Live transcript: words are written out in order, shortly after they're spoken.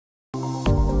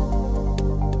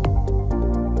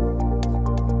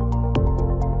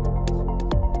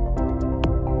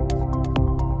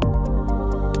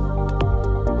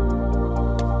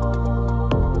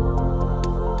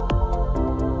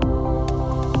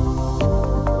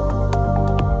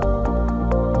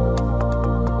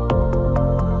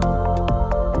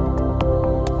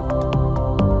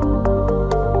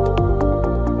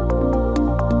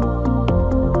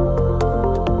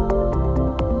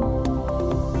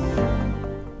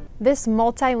This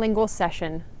multilingual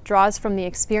session draws from the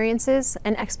experiences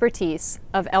and expertise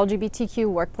of LGBTQ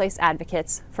workplace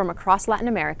advocates from across Latin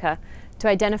America to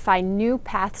identify new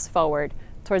paths forward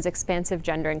towards expansive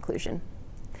gender inclusion.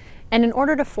 And in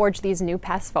order to forge these new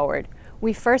paths forward,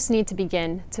 we first need to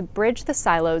begin to bridge the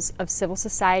silos of civil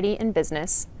society and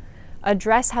business,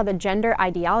 address how the gender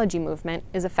ideology movement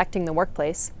is affecting the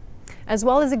workplace, as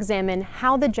well as examine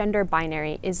how the gender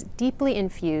binary is deeply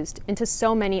infused into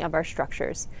so many of our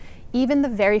structures, even the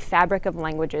very fabric of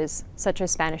languages such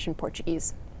as Spanish and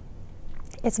Portuguese.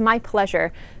 It's my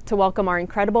pleasure to welcome our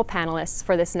incredible panelists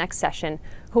for this next session,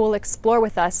 who will explore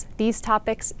with us these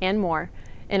topics and more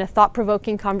in a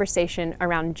thought-provoking conversation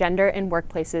around gender in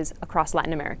workplaces across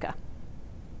Latin America.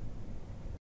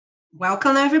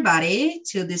 Welcome everybody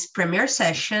to this premiere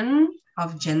session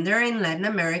of Gender in Latin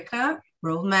America,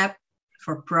 Roadmap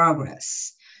for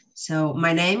Progress. So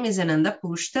my name is Ananda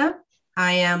Pusta.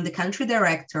 I am the country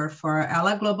director for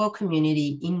Ela Global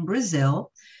Community in Brazil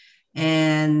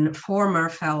and former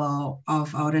fellow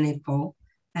of Audanipo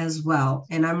as well.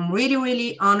 And I'm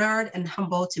really honored and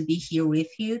humbled to be here with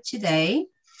you today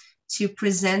to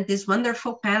present this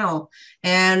wonderful panel.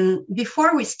 And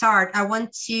before we start, I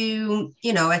want to,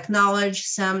 acknowledge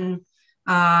some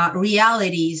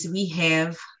realities we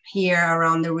have here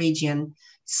around the region.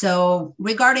 So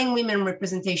regarding women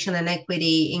representation and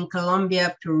equity in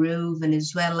Colombia, Peru,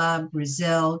 Venezuela,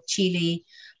 Brazil, Chile,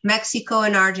 Mexico,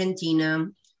 and Argentina,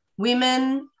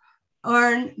 women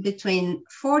earn between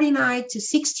 49 to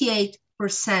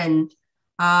 68%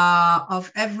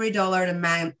 of every dollar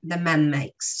the man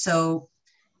makes. So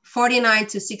 49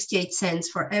 to 68 cents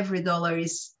for every dollar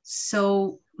is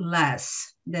so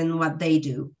less than what they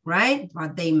do, right?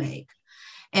 What they make.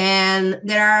 And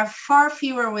there are far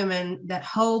fewer women that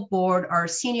hold board or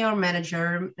senior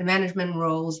management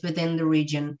roles within the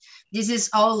region. This is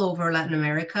all over Latin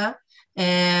America.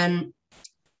 And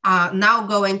now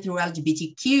going through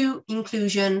LGBTQ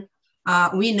inclusion,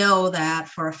 we know that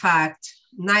for a fact,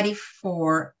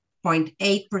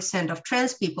 94.8% of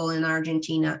trans people in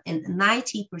Argentina and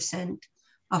 90%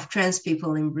 of trans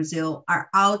people in Brazil are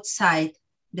outside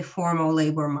the formal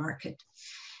labor market.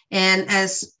 And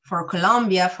as for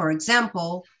Colombia, for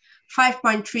example,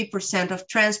 5.3% of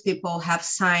trans people have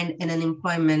signed an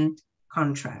employment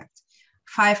contract,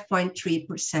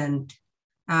 5.3%.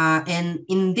 And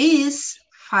in this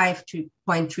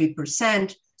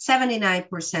 5.3%,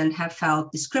 79% have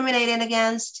felt discriminated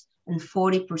against, and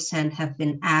 40% have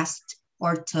been asked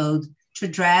or told to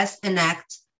dress and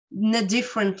act in a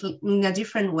different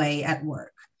way at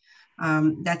work.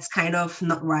 That's kind of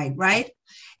not right?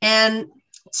 And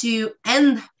to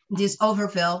end this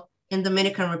overview, in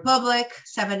Dominican Republic,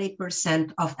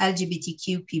 70% of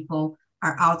LGBTQ people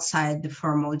are outside the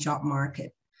formal job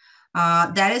market.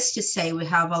 That is to say, we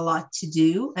have a lot to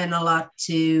do and a lot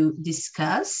to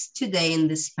discuss today in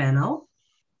this panel.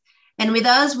 And with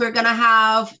us, we're going to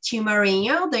have Tim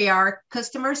Marinho. They are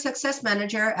Customer Success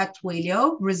Manager at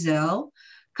Twilio, Brazil.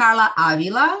 Carla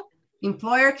Avila,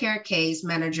 Employer Care Case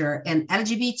Manager and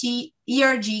LGBT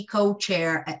ERG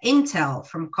Co-Chair at Intel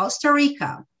from Costa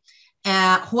Rica.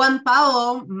 Juan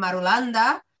Paulo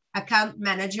Marulanda, Account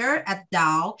Manager at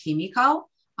Dow Chemical,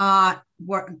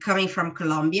 coming from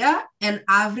Colombia. And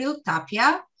Avril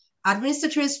Tapia,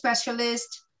 Administrative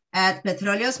Specialist at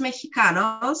Petróleos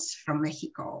Mexicanos from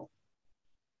Mexico.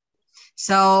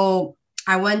 So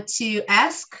I want to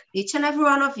ask each and every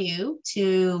one of you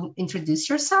to introduce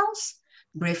yourselves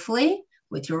briefly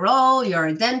with your role, your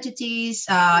identities,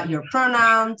 your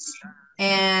pronouns,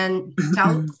 and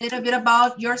tell a little bit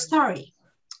about your story.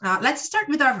 Let's start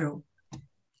with Avril.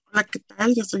 Hola, ¿qué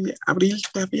tal? Yo soy Avril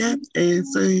Tapia,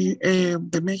 soy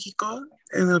de México,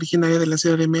 originaria de la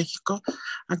Ciudad de México.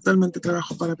 Actualmente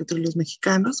trabajo para Petróleos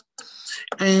Mexicanos.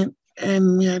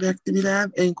 En mi área de actividad,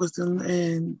 en cuestión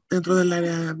dentro del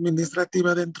área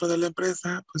administrativa dentro de la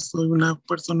empresa, pues soy una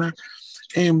persona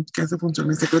que hace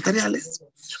funciones secretariales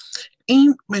y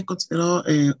me considero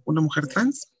una mujer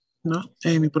trans, ¿no?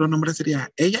 Mi pronombre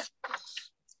sería ella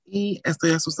y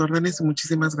estoy a sus órdenes y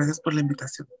muchísimas gracias por la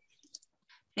invitación.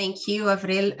 Thank you,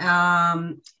 Avril.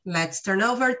 Let's turn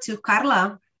over to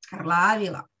Carla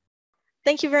Avila.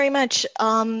 Thank you very much.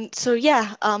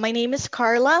 My name is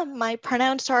Carla. My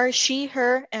pronouns are she,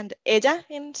 her, and ella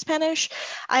in Spanish.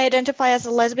 I identify as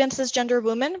a lesbian cisgender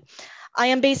woman. I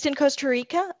am based in Costa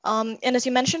Rica, and as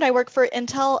you mentioned, I work for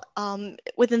Intel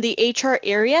within the HR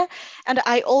area, and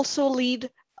I also lead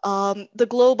the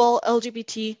global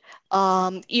LGBT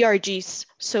ERGs.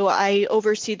 So I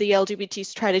oversee the LGBT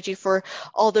strategy for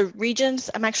all the regions.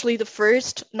 I'm actually the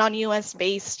first non-US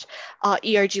based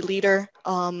ERG leader,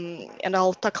 and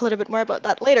I'll talk a little bit more about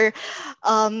that later.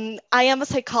 I am a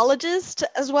psychologist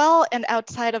as well, and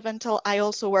outside of Intel, I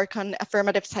also work on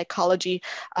affirmative psychology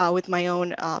with my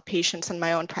own patients and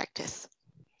my own practice.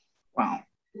 Wow.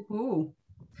 Ooh,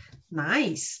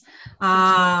 nice.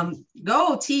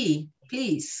 Go, T,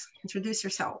 please introduce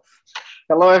yourself.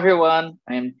 Hello, everyone.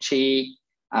 I'm Chi.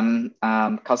 I'm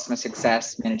Customer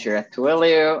Success Manager at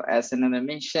Twilio. As Ananda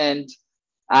mentioned,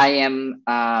 I am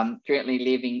currently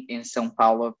living in São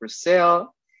Paulo,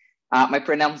 Brazil. My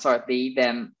pronouns are they,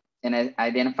 them, and I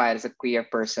identify as a queer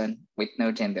person with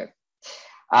no gender.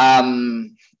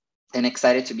 And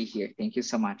excited to be here. Thank you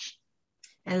so much.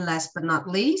 And last but not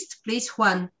least, please,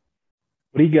 Juan.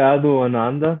 Obrigado,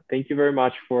 Ananda. Thank you very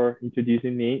much for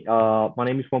introducing me. My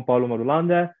name is Juan Paulo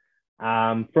Marulanda.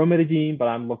 I'm from Medellin, but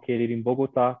I'm located in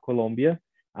Bogota, Colombia.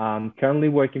 I'm currently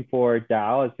working for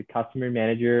Dow as a customer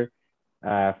manager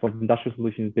for the industrial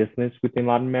solutions business within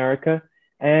Latin America.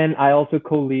 And I also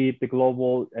co-lead the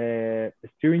global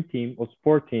steering team or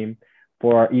support team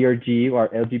for our ERG, or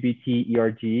LGBT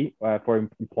ERG, for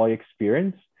employee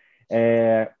experience.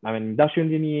 I'm an industrial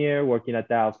engineer working at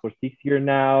Dow for 6 years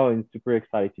now, and super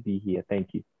excited to be here.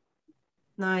 Thank you.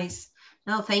 Nice.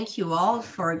 No, thank you all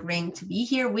for agreeing to be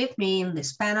here with me in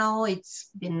this panel. It's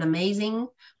been amazing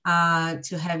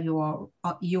to have you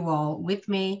all with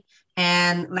me.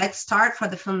 And let's start for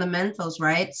the fundamentals,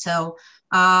 right? So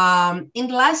in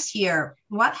the last year,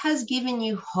 what has given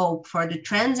you hope for the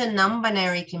trans and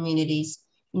non-binary communities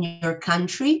in your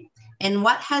country? And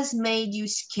what has made you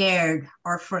scared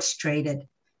or frustrated?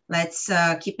 Let's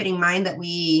keep it in mind that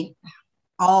we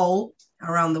all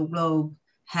around the globe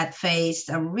had faced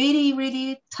a really,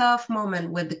 really tough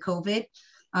moment with the COVID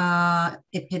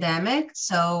epidemic.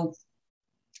 So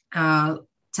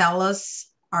tell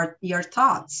us your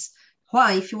thoughts.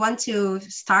 Juan, if you want to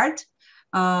start,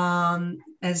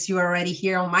 as you are already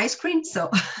here on my screen,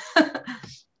 so.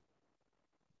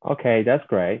 Okay, that's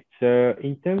great. So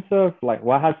in terms of like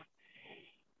what has,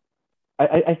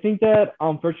 I think that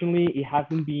unfortunately it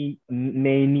hasn't been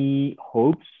many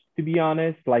hopes, to be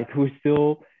honest. Like we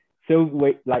still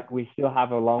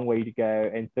have a long way to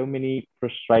go, and so many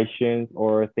frustrations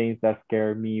or things that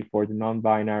scare me for the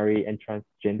non-binary and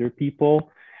transgender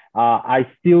people. I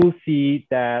still see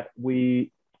that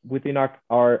within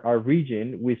our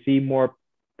region, we see more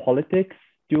politics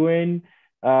doing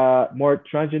more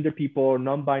transgender people,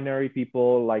 non-binary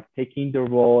people, like taking the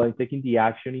role and taking the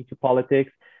action into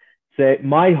politics. So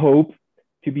my hope,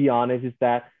 to be honest, is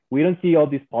that we don't see all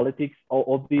these politics,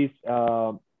 all these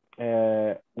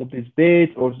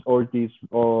bids or these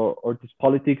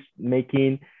politics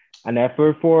making an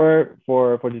effort for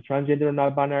the transgender and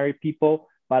non-binary people.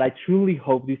 But I truly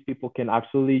hope these people can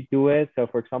actually do it. So,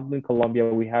 for example, in Colombia,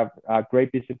 we have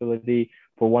great visibility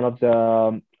for one of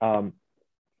the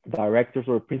directors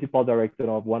or principal director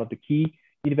of one of the key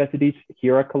universities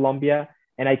here at Colombia,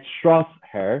 and I trust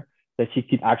her that she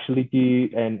could actually do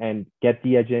and get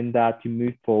the agenda to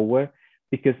move forward,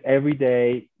 because every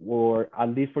day, or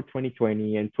at least for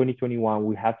 2020 and 2021,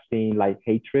 we have seen like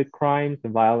hatred crimes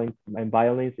and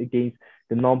violence against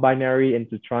the non-binary and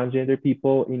the transgender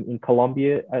people in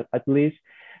Colombia at least.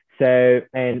 So,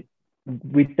 and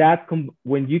with that,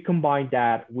 when you combine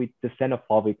that with the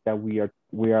xenophobic that we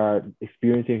are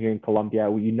experiencing here in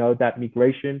Colombia, you know that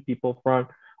migration, people from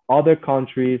other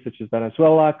countries such as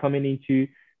Venezuela coming into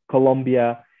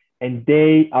Colombia, and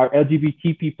they are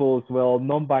LGBT people as well,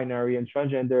 non-binary and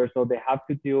transgender, so they have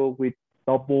to deal with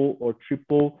double or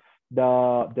triple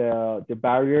the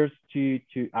barriers to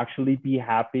actually be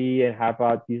happy and have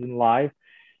a decent life.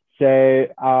 So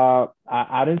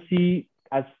I don't see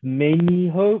as many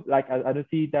hope, like I don't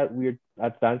see that we're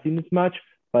advancing as much,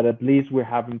 but at least we're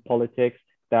having politics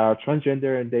that are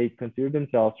transgender and they consider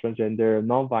themselves transgender,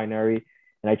 non-binary,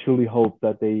 and I truly hope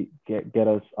that they get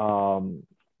us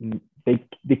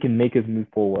they can make us move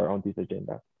forward on this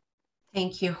agenda.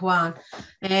 Thank you, Juan.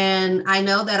 And I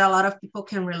know that a lot of people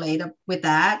can relate with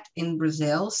that in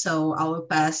Brazil, so I will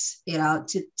pass it out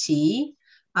to T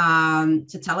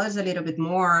to tell us a little bit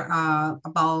more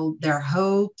about their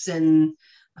hopes and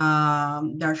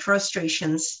their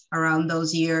frustrations around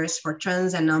those years for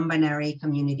trans and non-binary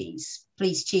communities.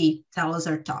 Please, T, tell us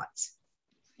our thoughts.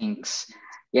 Thanks.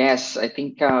 Yes, I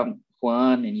think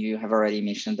Juan and you have already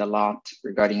mentioned a lot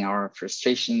regarding our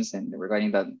frustrations and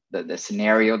regarding the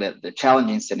scenario, the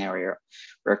challenging scenario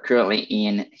we're currently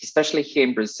in, especially here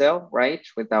in Brazil, right,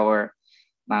 with our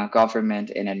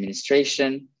government and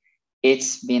administration.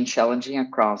 it's been challenging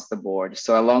across the board.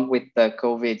 So along with the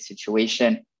COVID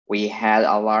situation, we had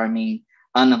alarming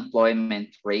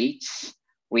unemployment rates,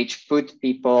 which put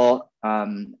people,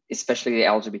 especially the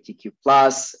LGBTQ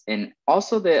plus, and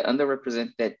also the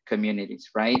underrepresented communities,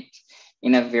 right,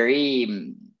 in a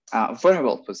very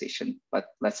vulnerable position, but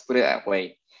let's put it that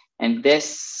way. And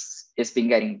this has been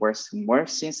getting worse and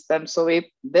worse since then. So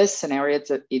this scenario,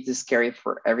 it is scary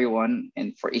for everyone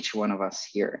and for each one of us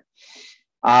here.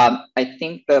 I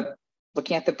think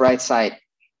looking at the bright side,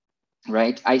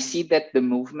 right, I see that the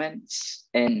movements,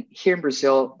 and here in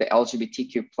Brazil, the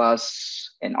LGBTQ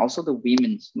plus and also the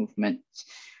women's movement,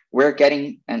 we're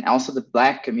getting, and also the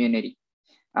Black community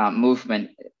movement,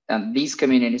 these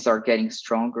communities are getting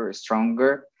stronger.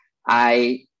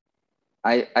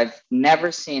 I've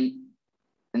never seen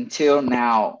until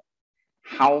now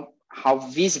how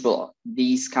visible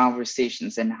these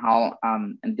conversations and how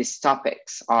and these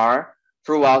topics are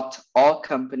throughout all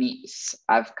companies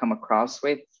I've come across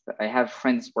with. I have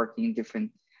friends working in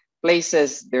different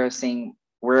places. They're saying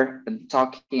we're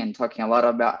talking a lot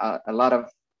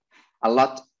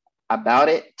about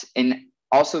it, and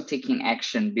also taking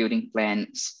action, building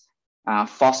plans,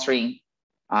 fostering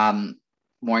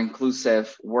more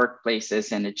inclusive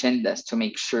workplaces and agendas to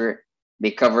make sure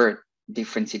they cover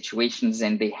different situations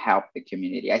and they help the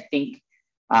community. I think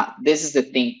this is the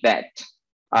thing that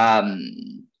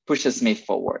pushes me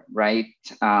forward, right?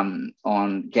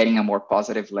 On getting a more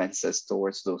positive lenses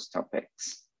towards those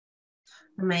topics.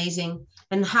 Amazing.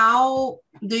 And how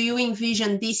do you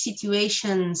envision these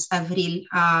situations, Avril?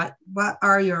 What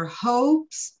are your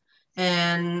hopes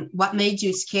and what made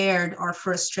you scared or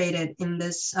frustrated in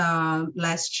this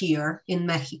last year in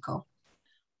Mexico?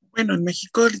 Bueno, en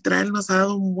México literal nos ha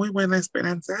dado muy buena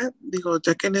esperanza, digo,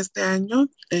 ya que en este año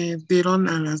dieron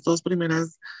a las 2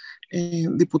 primeras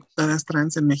diputadas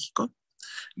trans en México.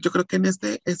 Yo creo que en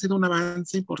este ha sido un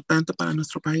avance importante para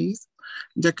nuestro país,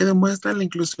 ya que demuestra la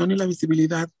inclusión y la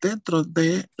visibilidad dentro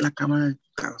de la Cámara de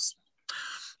Diputados,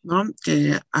 ¿no?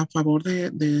 Que a favor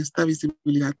de esta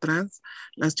visibilidad trans,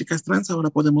 las chicas trans ahora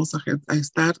podemos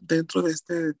estar dentro de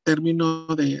este término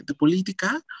de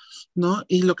política, ¿no?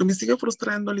 Y lo que me sigue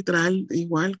frustrando, literal,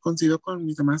 igual coincido con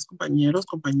mis demás compañeros,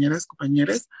 compañeras,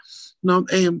 compañeros, ¿no?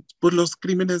 Pues los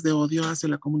crímenes de odio hacia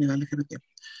la comunidad LGBT,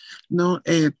 ¿no?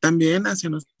 También hacia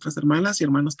nuestras hermanas y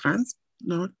hermanos trans,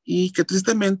 ¿no? Y que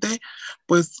tristemente,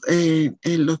 pues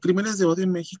los crímenes de odio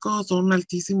en México son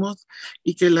altísimos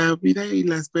y que la vida y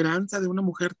la esperanza de una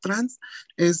mujer trans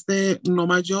es de no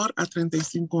mayor a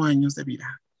 35 años de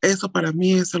vida. Eso para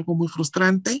mí es algo muy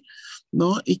frustrante,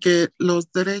 ¿no? Y que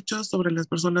los derechos sobre las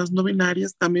personas no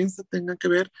binarias también se tengan que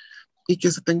ver y que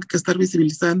se tenga que estar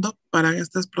visibilizando para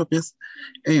estas propias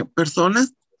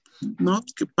personas, ¿no?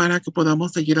 Para que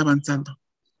podamos seguir avanzando.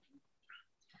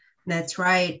 That's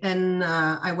right. And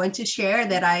I want to share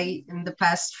that in the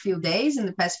past few days, in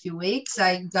the past few weeks,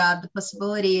 I got the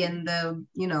possibility and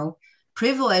the,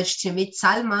 privilege to meet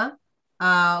Salma,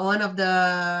 one of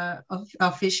the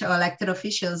elected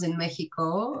officials in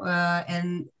Mexico.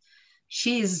 And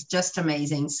she is just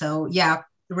amazing. So yeah,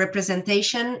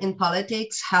 representation in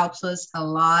politics helps us a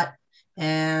lot,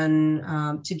 and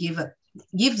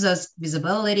gives us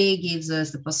visibility, gives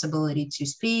us the possibility to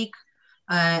speak,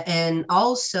 and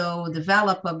also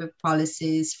develop public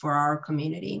policies for our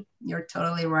community. You're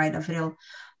totally right, Avril.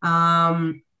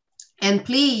 And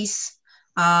please,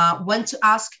 want to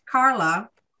ask Carla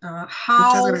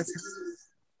how... Muchas gracias.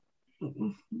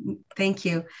 Thank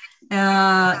you.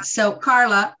 So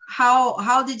Carla,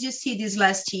 how did you see this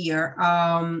last year?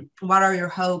 What are your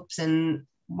hopes and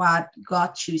what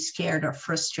got you scared or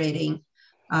frustrating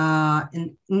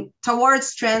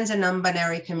towards trans and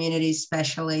non-binary communities,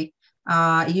 especially?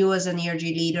 You as an ERG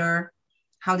leader,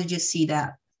 how did you see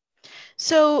that?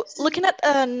 So looking at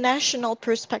a national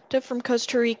perspective from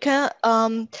Costa Rica,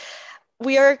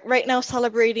 we are right now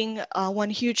celebrating one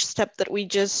huge step that we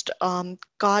just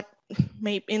got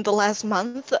maybe in the last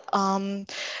month,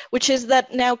 which is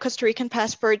that now Costa Rican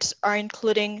passports are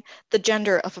including the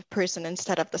gender of a person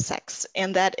instead of the sex.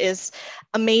 And that is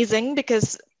amazing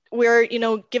because we're,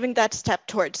 giving that step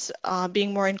towards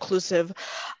being more inclusive.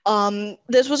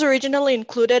 This was originally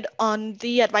included on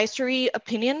the advisory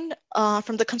opinion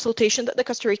from the consultation that the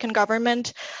Costa Rican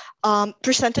government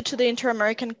presented to the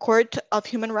Inter-American Court of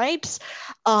Human Rights.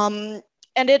 And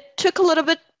it took a little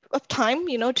bit of time,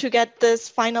 to get this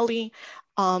finally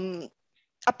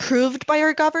approved by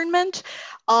our government.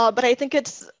 But I think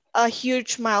it's a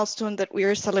huge milestone that we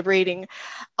are celebrating.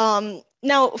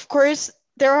 Now, of course,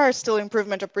 there are still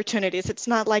improvement opportunities. It's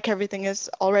not like everything is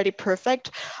already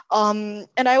perfect. And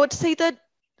I would say that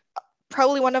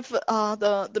probably one of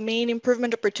the main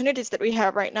improvement opportunities that we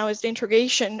have right now is the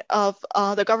integration of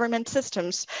the government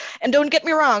systems. And don't get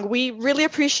me wrong, we really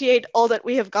appreciate all that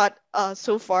we have got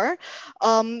so far,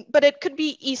 but it could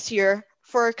be easier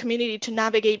for our community to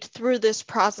navigate through these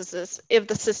processes if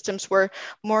the systems were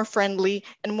more friendly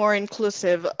and more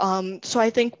inclusive. So I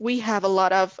think we have a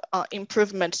lot of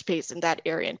improvement space in that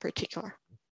area in particular.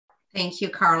 Thank you,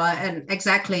 Carla. And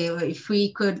exactly, if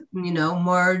we could,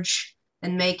 merge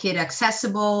and make it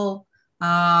accessible,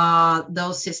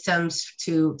 those systems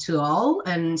to all,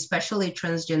 and especially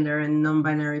transgender and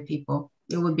non-binary people,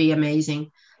 it would be amazing.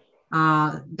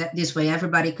 That this way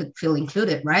everybody could feel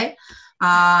included, right?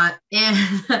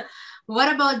 And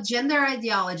what about gender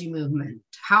ideology movement?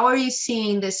 How are you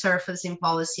seeing this surface in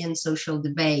policy and social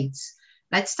debates?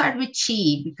 Let's start with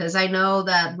Chi, because I know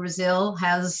that Brazil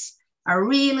has a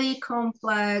really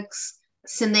complex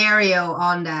scenario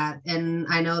on that, and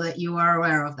I know that you are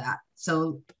aware of that.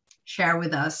 So share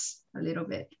with us a little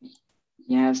bit.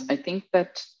 Yes, I think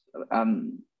that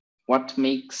what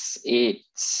makes it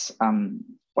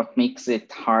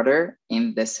harder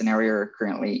in the scenario we're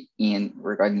currently in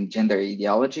regarding gender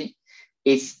ideology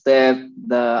is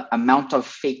the amount of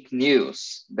fake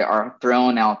news that are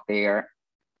thrown out there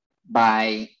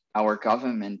by our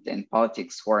government and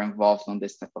politics who are involved on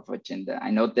this type of agenda.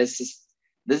 I know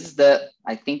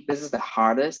I think this is the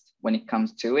hardest when it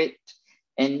comes to it.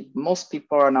 And most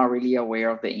people are not really aware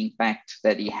of the impact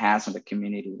that it has on the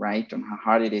community, right? And how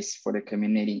hard it is for the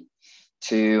community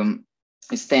to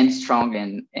stand strong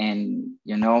and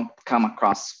come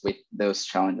across with those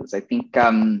challenges. I think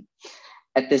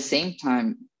at the same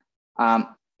time,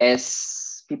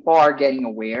 as people are getting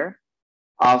aware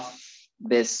of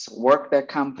this work that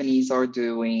companies are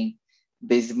doing,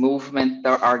 this movement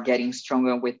that are getting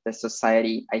stronger with the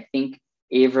society, I think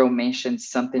Avril mentioned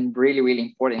something really, really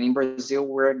important. In Brazil,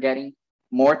 we're getting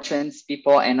more trans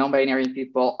people and non-binary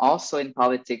people also in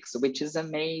politics, which is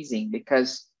amazing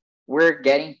because we're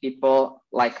getting people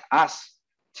like us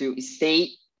to stay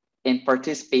and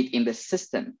participate in the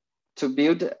system, to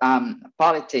build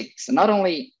politics, not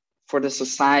only for the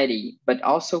society, but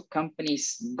also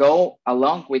companies go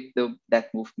along with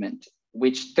that movement,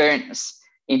 which turns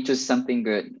into something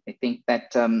good. I think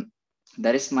that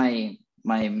that is my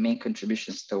main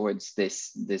contributions towards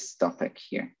this topic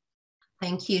here.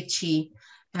 Thank you, Chi.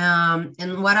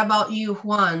 And what about you,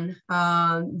 Juan?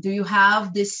 Do you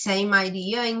have this same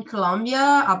idea in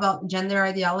Colombia about gender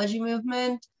ideology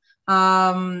movement?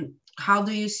 How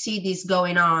do you see this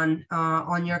going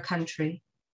on your country?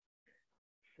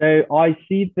 So I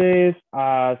see this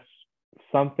as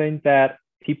something that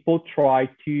people try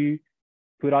to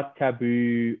put a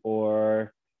taboo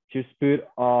or just put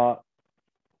a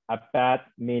bad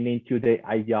meaning to the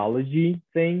ideology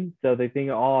thing. So they think,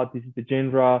 oh, this is the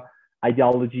gender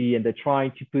ideology, and they're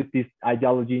trying to put this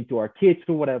ideology into our kids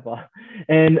or whatever.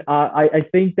 And I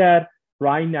think that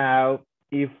right now,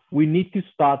 if we need to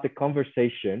start the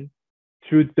conversation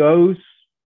through those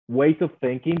ways of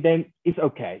thinking, then it's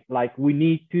okay. Like, we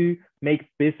need to make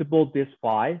visible this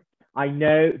fight. I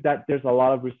know that there's a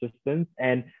lot of resistance,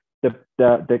 and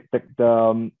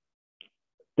the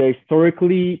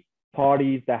historically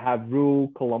parties that have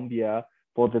ruled Colombia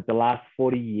for the last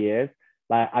 40 years,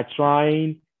 like, are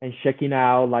trying and checking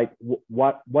out like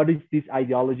what is this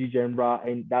ideology genre,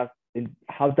 and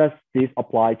how does this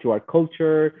apply to our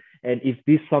culture, and is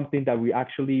this something that we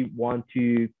actually want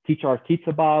to teach our kids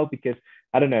about? Because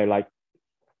I don't know, like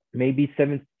maybe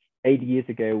 7-8 years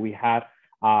ago, we had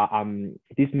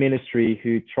this ministry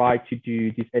who tried to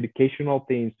do these educational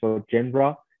things for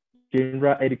gender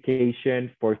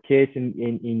education for kids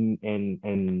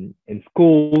in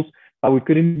schools, but we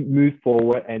couldn't move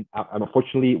forward, and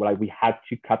unfortunately, like, we had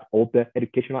to cut all the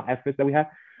educational efforts that we had.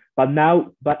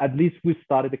 But at least we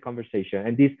started the conversation,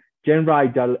 and this gender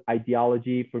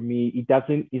ideology, for me, it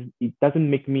doesn't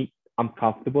make me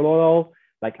uncomfortable at all.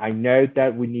 Like, I know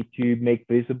that we need to make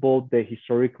visible the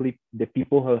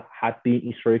people who have been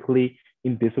historically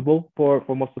invisible for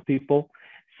most of the people.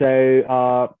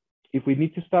 So if we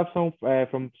need to start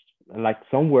from like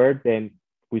somewhere, then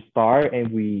we start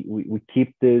and we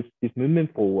keep this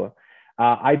movement forward.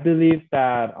 I believe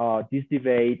that this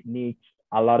debate needs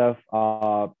a lot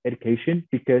of education,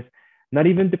 because not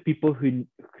even the people who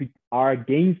are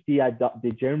against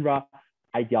the gender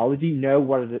ideology know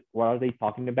what are they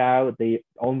talking about. They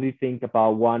only think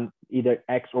about one, either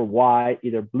X or Y,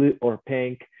 either blue or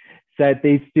pink. So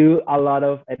there's still a lot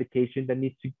of education that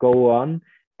needs to go on.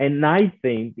 And I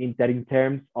think that in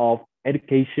terms of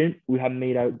education, we have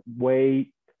made a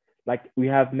way, like we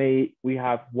have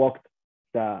walked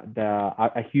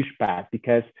a huge path,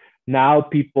 because now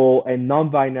people and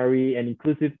non-binary and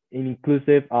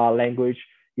inclusive language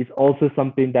is also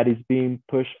something that is being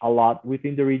pushed a lot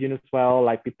within the region as well,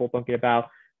 like people talking about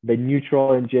the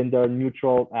neutral and gender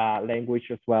neutral language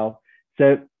as well.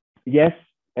 So yes,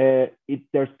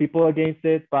 there's people against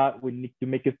it, but we need to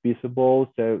make it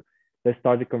visible. So let's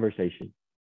start the conversation.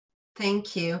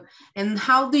 Thank you. And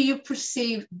how do you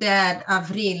perceive that,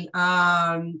 Avril?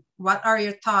 What are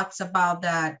your thoughts about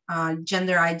that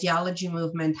gender ideology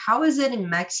movement? How is it in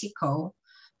Mexico?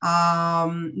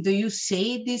 Do you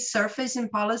see this surface in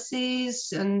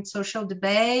policies and social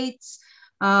debates?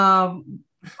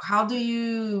 How do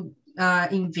you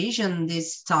envision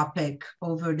this topic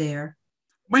over there?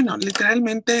 Bueno,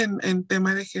 literalmente en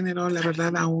tema de género, la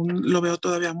verdad aún lo veo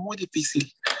todavía muy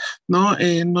difícil, ¿no?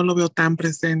 No lo veo tan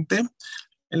presente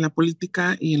en la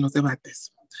política y en los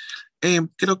debates.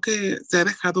 Creo que se ha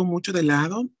dejado mucho de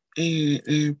lado,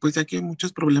 pues ya que hay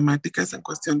muchas problemáticas en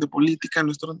cuestión de política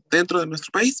dentro de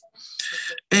nuestro país,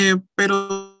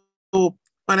 pero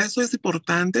para eso es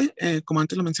importante, como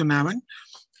antes lo mencionaban,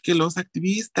 que los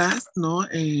activistas, ¿no?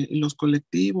 Los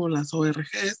colectivos, las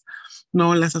ORGs,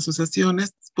 ¿no? Las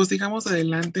asociaciones, pues sigamos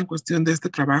adelante en cuestión de este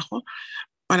trabajo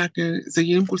para que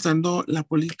seguir impulsando la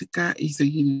política y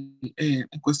seguir en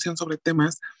cuestión sobre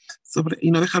temas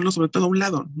y no dejarlo sobre todo a un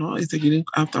lado, ¿no? Y seguir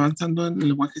avanzando en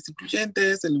lenguajes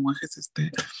incluyentes, en lenguajes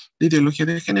de ideología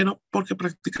de género, porque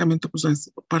prácticamente,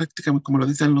 pues prácticamente, como lo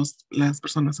dicen las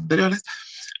personas anteriores,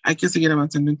 hay que seguir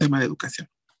avanzando en tema de educación.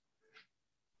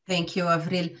 Thank you,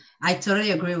 Avril. I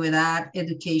totally agree with that.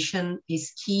 Education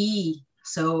is key.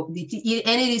 So, and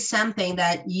it is something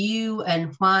that you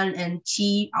and Juan and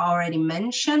Chi already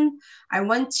mentioned. I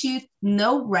want to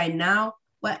know right now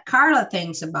what Carla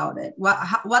thinks about it.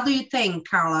 What do you think,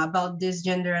 Carla, about this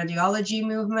gender ideology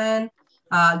movement?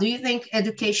 Do you think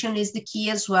education is the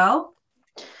key as well?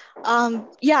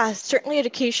 Yeah, certainly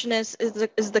education is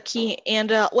the key.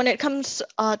 And when it comes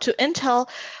to Intel,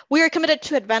 we are committed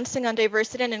to advancing on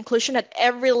diversity and inclusion at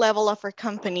every level of our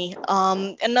company.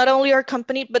 And not only our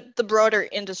company, but the broader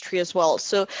industry as well.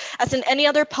 So as in any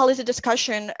other policy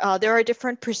discussion, there are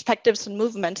different perspectives and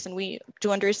movements, and we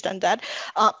do understand that.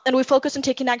 And we focus on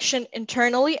taking action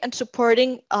internally and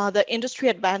supporting the industry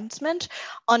advancement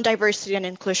on diversity and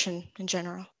inclusion in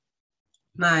general.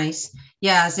 Nice.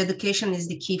 Yes, education is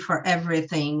the key for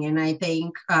everything. And I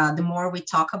think the more we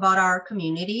talk about our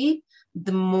community,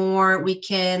 the more we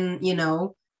can,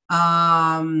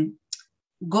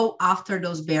 go after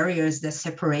those barriers that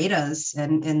separate us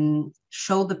and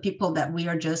show the people that we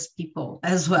are just people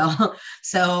as well.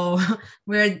 So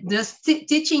we're just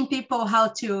teaching people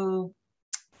how to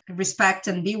respect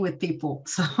and be with people.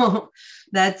 So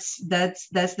that's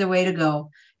the way to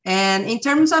go. And in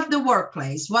terms of the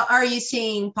workplace, what are you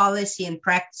seeing policy and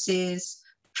practices,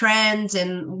 trends,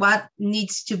 and what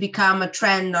needs to become a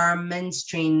trend or a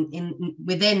mainstream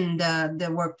within the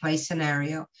workplace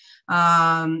scenario?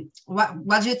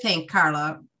 What do you think,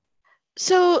 Carla?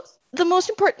 So the most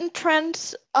important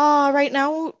trends right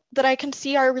now that I can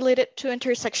see are related to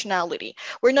intersectionality.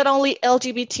 We're not only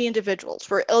LGBT individuals,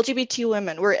 we're LGBT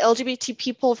women, we're LGBT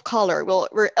people of color,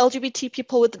 we're LGBT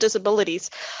people with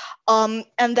disabilities.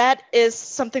 And that is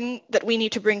something that we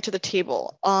need to bring to the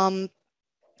table.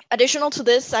 Additional to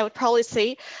this, I would probably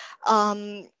say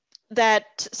that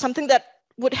something that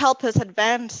would help us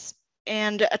advance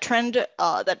and a trend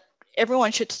that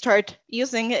everyone should start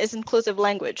using is inclusive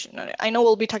language. I know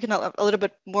we'll be talking a little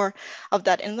bit more of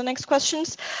that in the next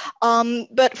questions.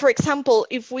 But for example,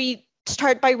 if we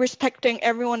start by respecting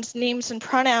everyone's names and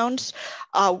pronouns,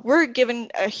 we're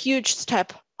giving a huge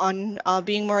step on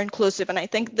being more inclusive. And I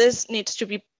think this needs to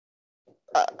be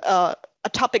a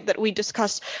topic that we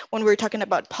discuss when we're talking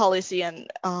about policy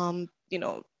and,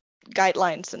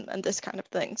 guidelines and this kind of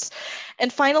things.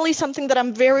 And finally, something that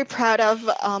I'm very proud of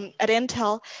at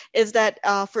Intel is that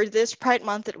for this Pride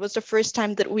Month, it was the first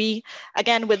time that we,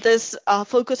 again, with this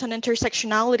focus on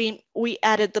intersectionality, we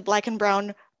added the black and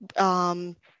brown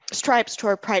stripes to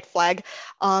our pride flag,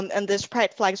 and these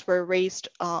pride flags were raised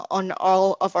on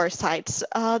all of our sites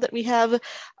that we have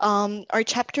our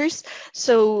chapters.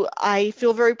 So I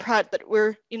feel very proud that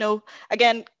we're,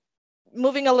 again,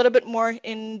 moving a little bit more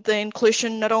in the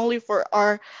inclusion, not only for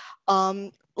our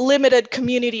limited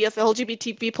community of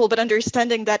LGBT people, but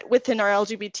understanding that within our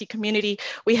LGBT community,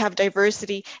 we have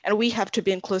diversity and we have to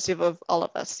be inclusive of all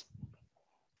of us.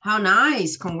 How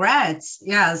nice, congrats.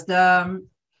 Yes, the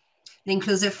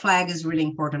inclusive flag is really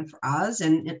important for us,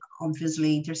 and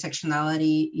obviously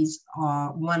intersectionality is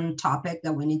one topic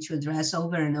that we need to address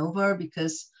over and over,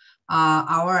 because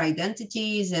our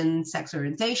identities and sex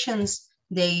orientations,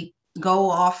 they go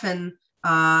often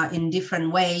in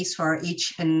different ways for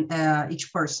each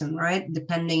person, right?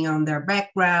 Depending on their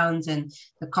backgrounds and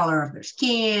the color of their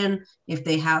skin, if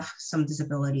they have some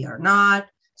disability or not.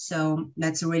 So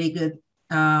that's a really good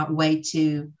way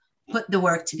to put the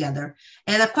work together.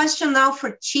 And a question now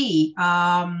for Chi.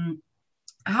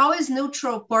 How is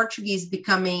neutral Portuguese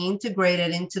becoming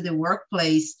integrated into the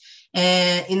workplace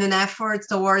in an effort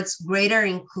towards greater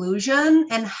inclusion?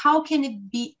 And how can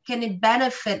it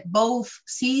benefit both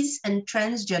cis and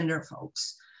transgender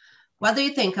folks? What do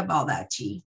you think about that,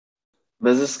 Chi?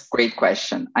 This is a great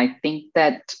question. I think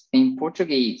that in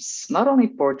Portuguese, not only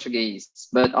Portuguese,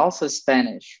 but also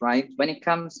Spanish, right? When it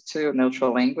comes to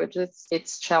neutral languages,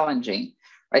 it's challenging,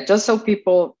 right? Just so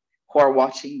people who are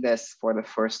watching this for the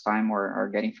first time or are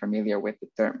getting familiar with the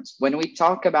terms. When we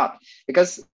talk about,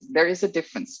 because there is a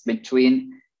difference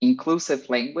between inclusive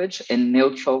language and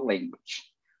neutral language.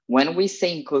 When we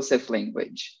say inclusive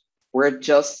language, we're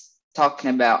just talking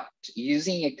about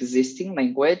using existing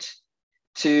language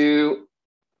to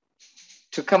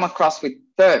come across with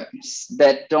terms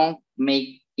that don't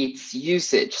make its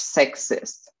usage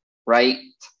sexist, right?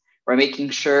 We're making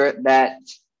sure that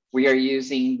we are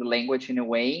using the language in a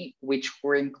way which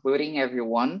we're including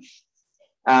everyone.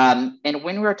 And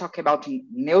when we're talking about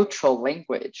neutral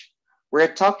language,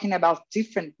 we're talking about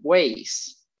different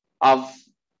ways of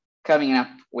coming up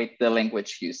with the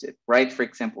language usage, right? For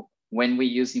example, when we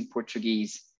use in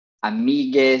Portuguese,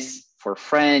 amigues for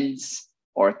friends,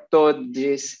 or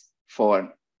todos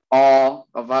for all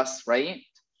of us, right?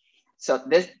 So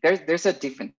there's a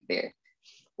difference there.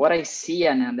 What I see,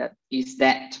 Ananda, is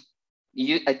that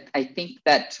I think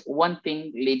that one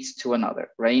thing leads to another,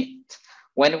 right?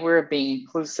 When we're being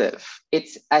inclusive,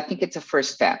 I think it's a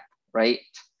first step, right?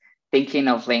 Thinking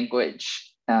of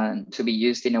language to be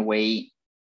used in a way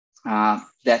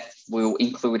that will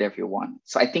include everyone.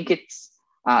 So I think it's,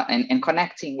 and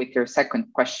connecting with your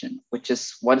second question, which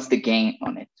is what is the gain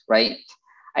on it, right?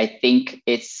 I think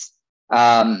it's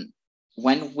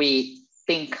when we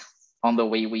think on the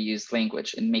way we use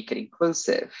language and make it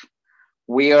inclusive,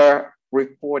 we are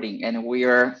reporting and we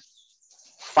are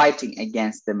fighting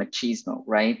against the machismo,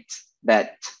 right?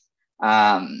 That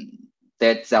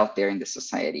that's out there in the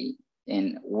society,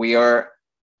 and we are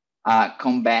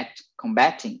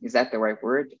combating. Is that the right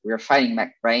word? We are fighting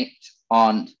back, right,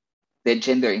 on the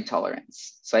gender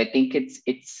intolerance. So I think it's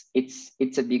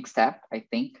a big step, I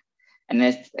think, and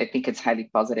I think it's highly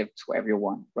positive to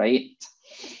everyone, right?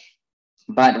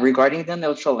 But regarding the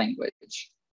neutral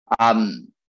language,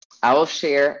 I will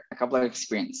share a couple of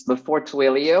experiences. Before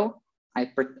Twilio,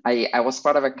 I was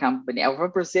part of a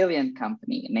Brazilian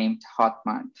company named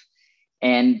Hotmart.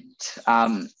 And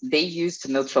they used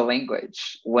neutral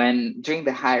language during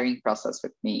the hiring process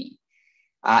with me.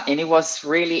 And it was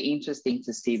really interesting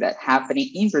to see that happening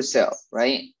in Brazil,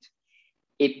 right?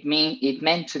 It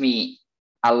meant to me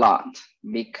a lot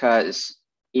because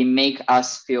it make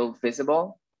us feel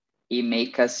visible. It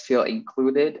make us feel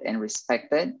included and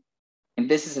respected. And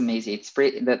this is amazing. It's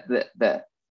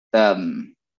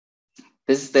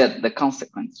this is the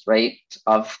consequence, right,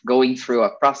 of going through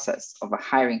a process, of a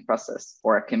hiring process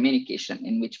or a communication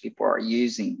in which people are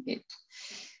using it.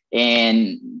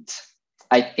 And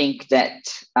I think that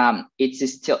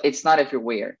it's not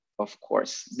everywhere, of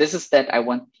course. This is that I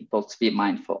want people to be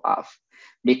mindful of,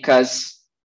 because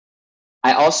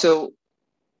I also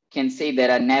can say that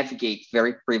I navigate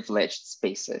very privileged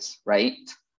spaces, right?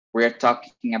 We're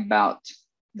talking about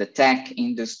the tech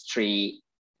industry.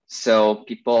 So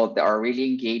people that are really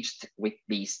engaged with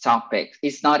these topics,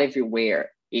 it's not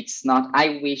everywhere. It's not,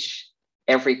 I wish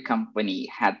every company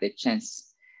had the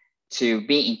chance to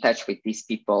be in touch with these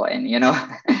people. And, you know,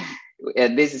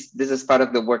 this is part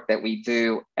of the work that we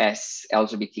do as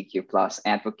LGBTQ plus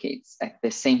advocates. At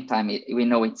the same time, we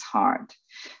know it's hard.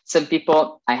 Some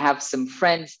people, I have some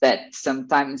friends that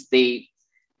sometimes they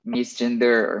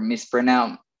misgender or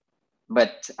mispronounce,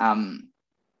 but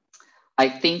I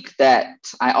think that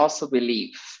I also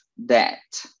believe that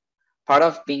part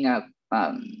of being a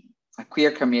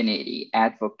queer community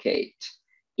advocate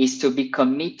is to be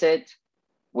committed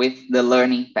with the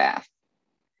learning path.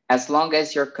 As long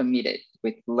as you're committed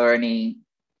with learning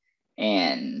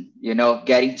and, you know,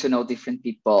 getting to know different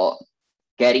people,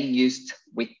 getting used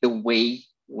with the way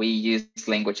we use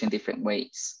language in different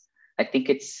ways, I think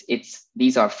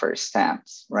these are first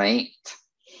steps, right?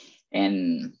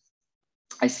 And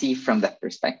I see from that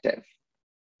perspective.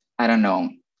 I don't know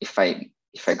if I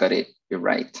got it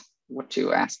right, what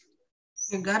you asked.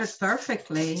 You got it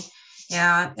perfectly.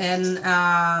 Yeah,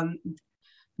 and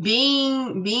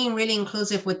being really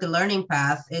inclusive with the learning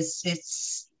path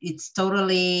is it's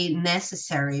totally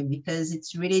necessary, because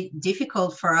it's really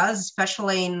difficult for us,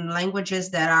 especially in languages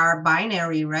that are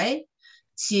binary, right?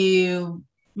 To,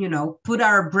 put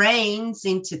our brains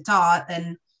into thought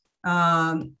and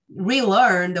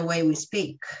relearn the way we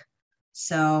speak.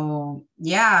 So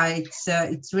yeah,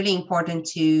 it's really important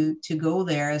to go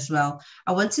there as well.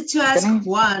 I wanted to ask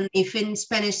Juan if in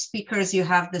Spanish speakers you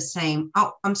have the same.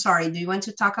 Oh, I'm sorry. Do you want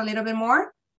to talk a little bit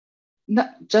more? No,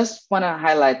 just want to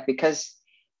highlight, because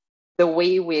the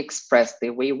way we express, the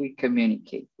way we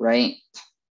communicate, right,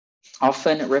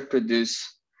 often reproduce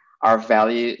our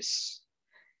values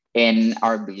and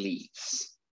our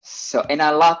beliefs. So, and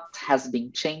a lot has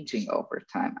been changing over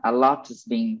time. A lot has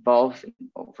been evolving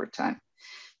over time.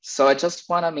 So I just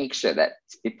want to make sure that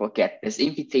people get this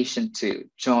invitation to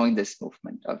join this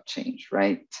movement of change,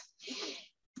 right?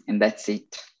 And that's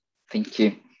it. Thank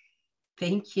you.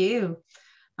 Thank you.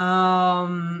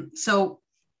 So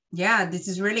yeah, this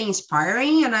is really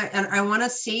inspiring, and I want to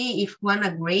see if one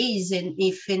agrees, and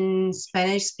if in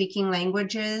Spanish speaking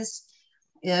languages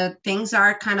things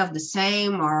are kind of the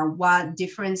same, or what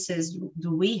differences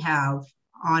do we have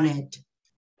on it?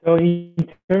 So in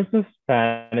terms of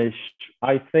Spanish,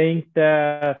 I think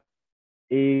that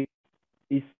it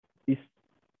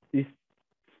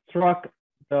struck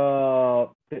the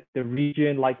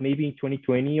region like maybe in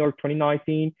 2020 or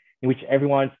 2019, in which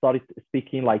everyone started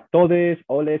speaking like todes,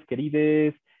 oles,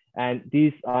 querides, and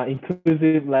this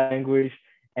inclusive language.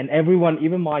 And everyone,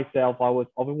 even myself, I was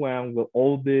overwhelmed with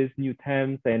all these new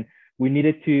terms, and we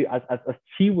needed to, as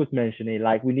she was mentioning,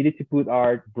 like we needed to put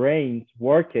our brains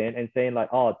working and saying like,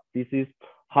 oh, this is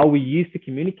how we used to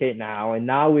communicate now, and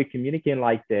now we're communicating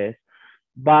like this.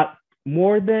 But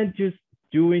more than just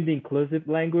doing the inclusive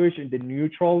language and the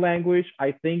neutral language,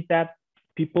 I think that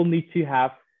people need to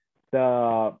have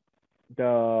the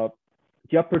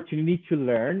opportunity to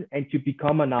learn and to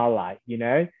become an ally,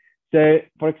 So,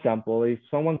 for example, if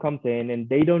someone comes in and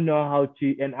they don't know how to,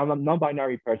 and I'm a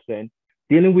non-binary person,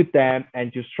 dealing with them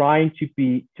and just trying to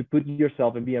put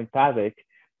yourself and be empathic,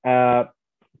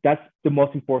 that's the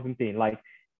most important thing. Like,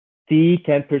 they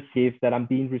can perceive that I'm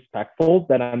being respectful,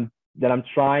 that I'm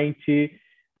trying to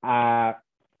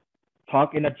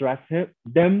talk and address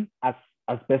them as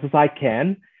best as I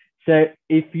can. So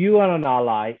if you are an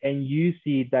ally and you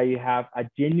see that you have a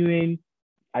genuine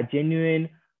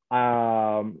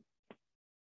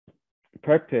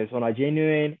purpose or a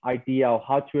genuine idea of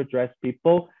how to address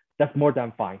people, that's more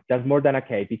than fine. That's more than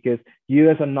okay, because you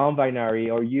as a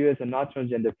non-binary or you as a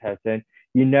non-transgender person,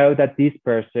 you know that this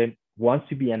person wants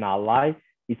to be an ally,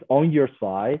 is on your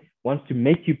side, wants to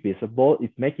make you visible,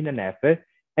 is making an effort,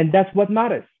 and that's what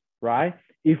matters, right?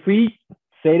 If we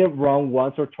say it wrong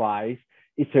once or twice,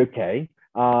 it's okay.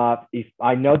 If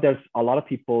I know there's a lot of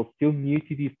people still new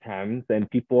to these terms and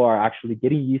people are actually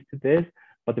getting used to this,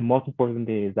 but the most important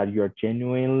thing is that you're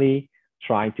genuinely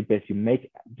trying to basically make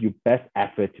your best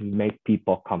effort to make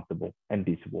people comfortable and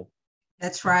visible.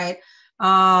 That's right.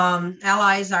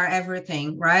 Allies are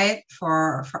everything, right?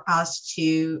 For us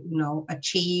to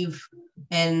achieve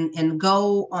and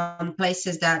go on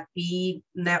places that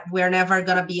we're never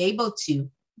gonna be able to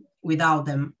without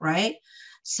them, right?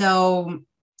 So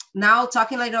now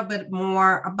talking a little bit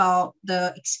more about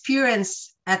the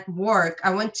experience at work,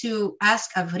 I want to ask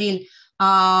Avril,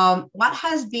 what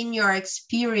has been your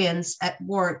experience at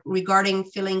work regarding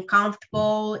feeling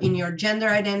comfortable in your gender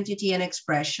identity and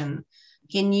expression?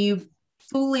 Can you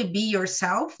fully be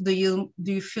yourself? Do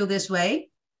you feel this way?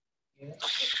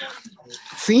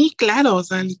 Sí, claro, o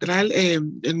sea, literal,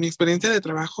 en mi experiencia de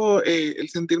trabajo, el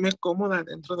sentirme cómoda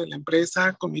dentro de la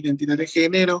empresa con mi identidad de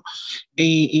género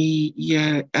y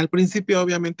al principio,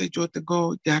 obviamente, yo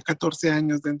tengo ya 14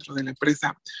 años dentro de la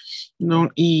empresa, ¿no?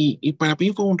 Y para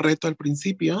mí fue un reto al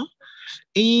principio.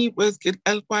 Y pues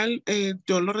al cual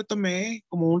yo lo retomé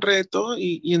como un reto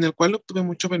y en el cual obtuve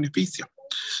mucho beneficio,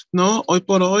 ¿no? Hoy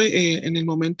por hoy, en el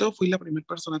momento, fui la primera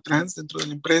persona trans dentro de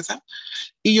la empresa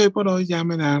y hoy por hoy ya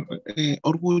me da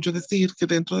orgullo decir que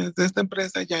dentro de esta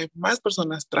empresa ya hay más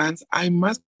personas trans, hay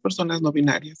más personas no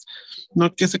binarias,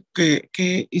 ¿no?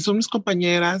 Y son mis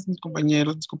compañeras, mis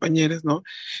compañeros, mis compañeros, ¿no?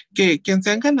 Que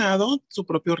se han ganado su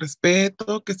propio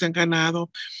respeto, que se han ganado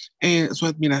su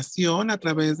admiración a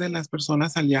través de las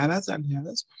personas aliadas,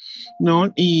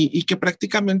 ¿no? Y que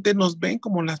prácticamente nos ven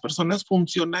como las personas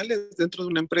funcionales dentro de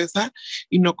una empresa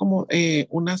y no como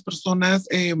unas personas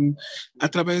a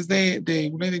través de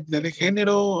una identidad de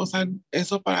género. O sea,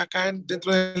 eso para acá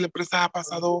dentro de la empresa ha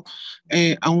pasado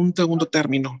a un segundo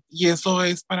término. Y eso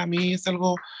para mí es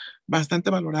algo bastante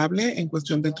valorable en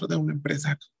cuestión dentro de una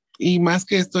empresa. Y más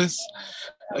que esto es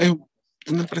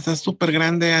una empresa súper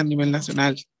grande a nivel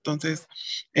nacional. Entonces,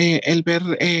 el ver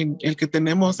el que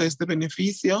tenemos este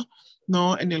beneficio,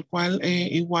 ¿no? En el cual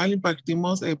igual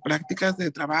impartimos prácticas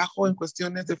de trabajo en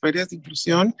cuestiones de ferias de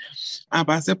inclusión a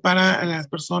base para las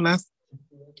personas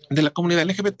de la comunidad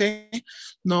LGBT,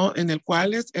 ¿no? En el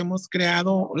cual hemos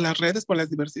creado las redes por las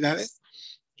diversidades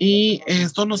y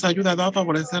esto nos ha ayudado a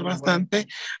favorecer bastante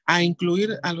a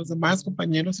incluir a los demás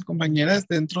compañeros y compañeras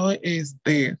dentro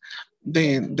de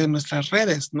nuestras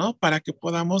redes, ¿no? Para que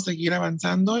podamos seguir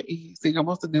avanzando y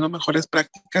sigamos teniendo mejores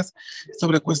prácticas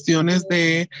sobre cuestiones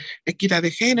de equidad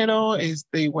de género,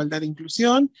 igualdad de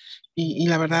inclusión y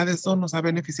la verdad eso nos ha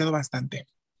beneficiado bastante.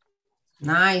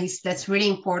 Nice. That's really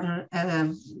important,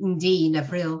 indeed,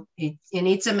 Avril. And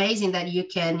it's amazing that you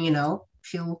can, you know,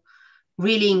 feel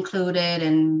really included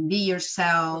and be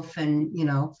yourself and, you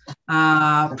know,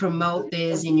 promote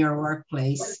this in your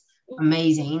workplace.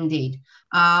 Amazing, indeed.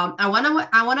 I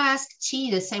wanna ask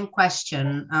Chi the same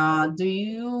question. Do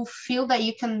you feel that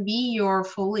you can be your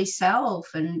fully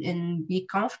self and be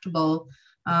comfortable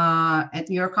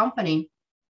at your company?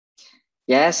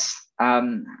 Yes,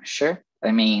 sure.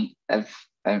 I mean, I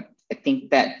think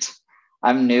that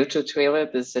I'm new to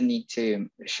Twilio. This I need to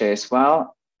share as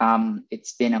well.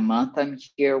 It's been a month I'm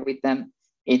here with them.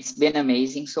 It's been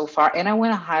amazing so far. And I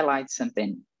want to highlight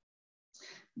something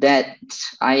that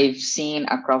I've seen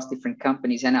across different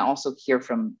companies. And I also hear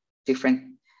from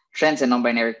different trans and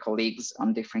non-binary colleagues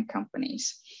on different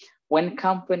companies. When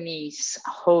companies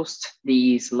host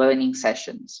these learning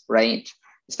sessions, right?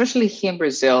 Especially here in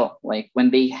Brazil, like when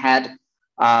they had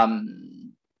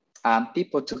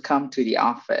people to come to the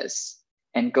office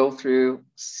and go through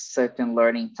certain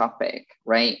learning topic,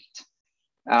 right?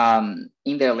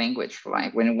 In their language,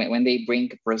 like when they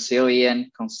bring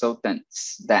Brazilian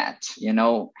consultants that, you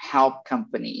know, help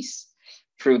companies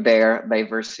through their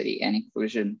diversity and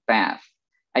inclusion path,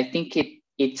 I think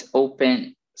it's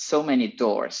opened so many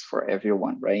doors for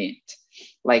everyone, right?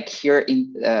 Like here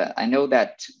in, I know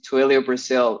that Twilio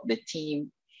Brazil, the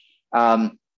team,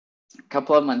 a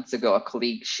couple of months ago, a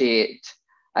colleague shared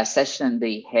a session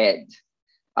they had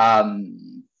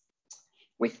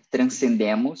with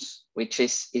Transcendemos, which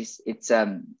it's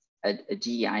a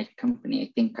DEI company.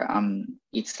 I think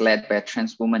it's led by a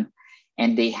trans woman,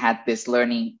 and they had this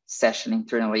learning session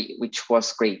internally, which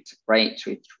was great, right?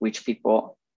 Which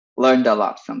people learned a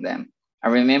lot from them. I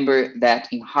remember that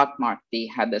in Hotmart, they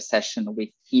had a session with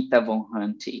Rita Von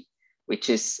Hunt, which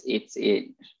is,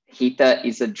 Rita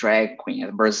is a drag queen,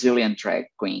 a Brazilian drag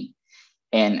queen,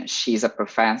 and she's a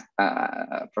professor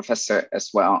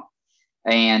as well.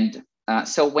 And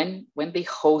so when they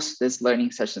host these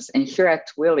learning sessions, and here at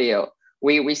Twilio,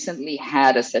 we recently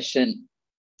had a session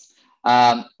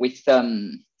with,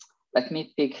 let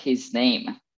me pick his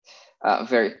name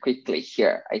very quickly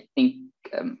here. I think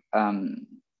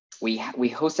we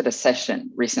hosted a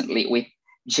session recently with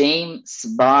James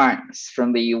Barnes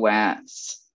from the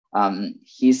US.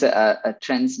 He's a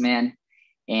trans man,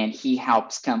 and he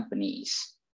helps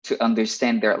companies to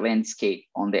understand their landscape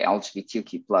on the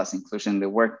LGBTQ plus inclusion in the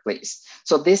workplace.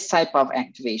 So this type of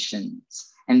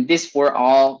activations, and this were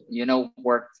all, you know,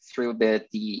 worked through the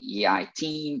DEI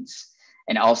teams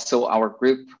and also our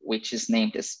group, which is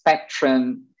named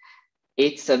Spectrum.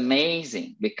 It's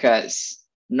amazing because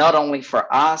not only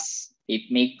for us, it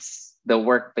makes the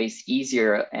workplace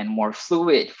easier and more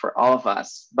fluid for all of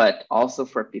us, but also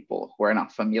for people who are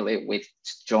not familiar with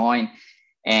to join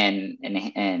and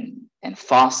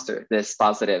foster this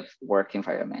positive work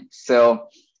environment. So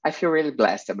I feel really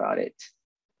blessed about it.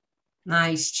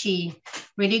 Nice, Chi.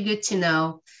 Really good to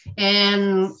know.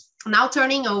 And now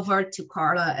turning over to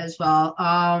Carla as well.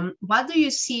 What do you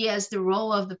see as the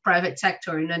role of the private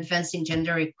sector in advancing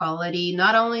gender equality,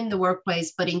 not only in the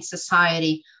workplace, but in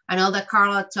society? I know that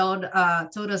Carla told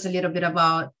us a little bit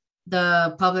about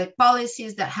the public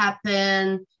policies that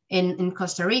happen in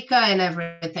Costa Rica and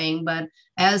everything, but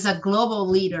as a global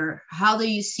leader, how do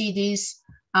you see this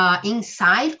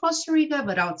inside Costa Rica,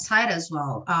 but outside as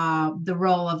well, the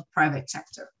role of private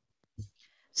sector?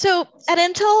 So at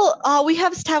Intel, we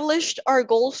have established our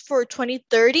goals for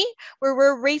 2030, where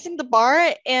we're raising the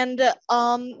bar and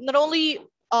not only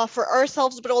for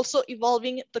ourselves, but also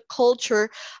evolving the culture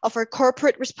of our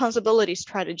corporate responsibility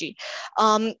strategy.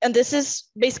 And this is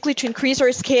basically to increase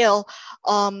our scale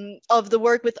of the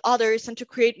work with others and to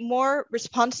create more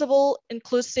responsible,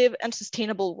 inclusive, and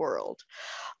sustainable world.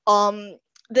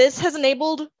 This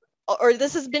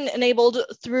has been enabled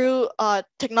through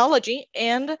technology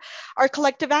and our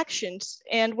collective actions.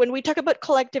 And when we talk about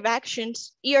collective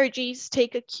actions, ERGs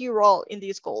take a key role in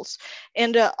these goals.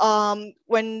 And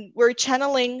when we're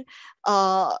channeling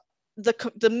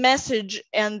the message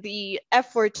and the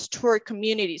efforts toward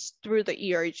communities through the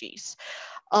ERGs.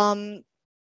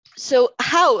 So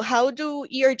how do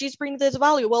ERGs bring this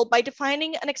value? Well, by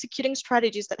defining and executing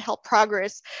strategies that help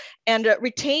progress and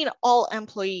retain all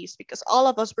employees, because all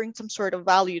of us bring some sort of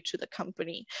value to the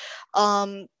company.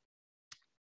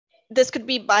 This could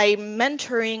be by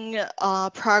mentoring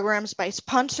programs, by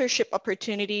sponsorship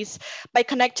opportunities, by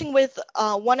connecting with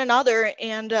one another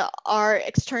and our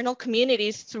external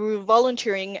communities through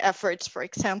volunteering efforts, for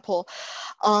example,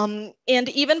 and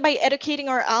even by educating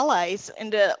our allies.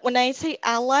 And when I say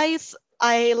allies,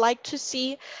 I like to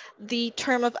see the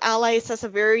term of allies as a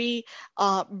very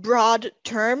broad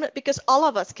term, because all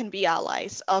of us can be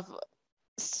allies of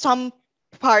some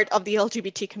part of the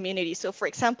LGBT community. So for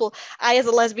example, I as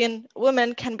a lesbian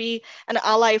woman can be an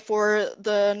ally for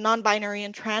the non-binary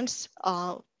and trans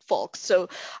folks. So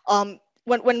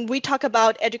when we talk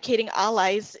about educating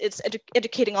allies, it's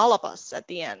educating all of us at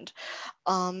the end.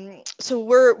 So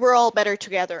we're all better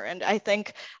together. And I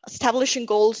think establishing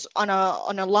goals on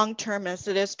a long term, as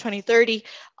it is 2030,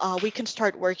 we can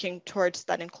start working towards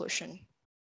that inclusion.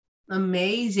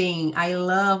 Amazing. I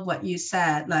love what you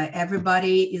said. Like,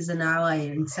 everybody is an ally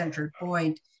in Central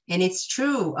Point. And it's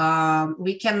true.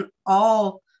 We can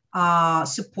all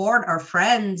support our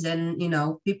friends and, you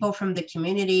know, people from the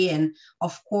community. And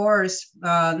of course,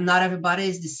 not everybody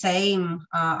is the same.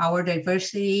 Our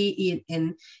diversity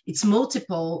and it's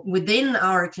multiple within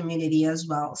our community as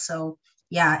well. So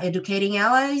yeah, educating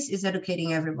allies is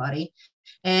educating everybody.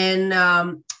 And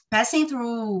passing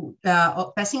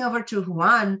over to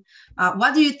Juan,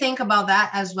 what do you think about that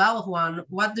as well, Juan?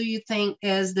 What do you think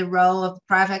is the role of the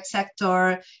private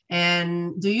sector?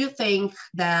 And do you think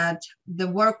that the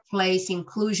workplace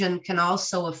inclusion can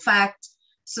also affect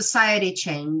society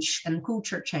change and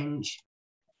culture change?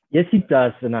 Yes, it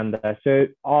does, Ananda. So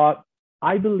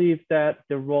I believe that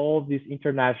the role of these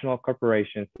international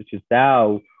corporations, such as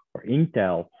Dow or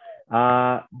Intel,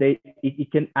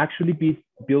 it can actually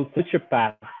build such a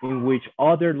path in which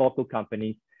other local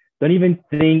companies don't even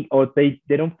think, or they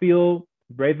don't feel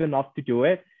brave enough to do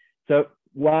it. So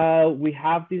while we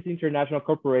have this international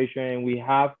corporation and we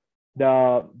have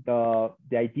the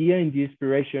idea and the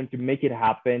inspiration to make it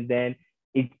happen, then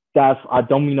it does a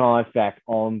domino effect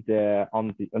on the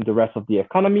rest of the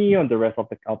economy, on the rest of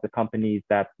the companies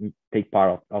that take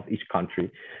part of each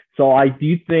country. So I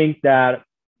do think that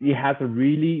it has a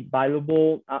really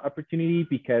valuable opportunity,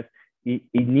 because we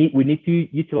need to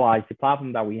utilize the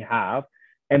platform that we have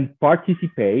and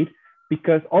participate,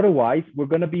 because otherwise we're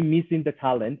going to be missing the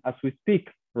talent as we speak,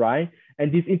 right?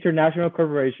 And these international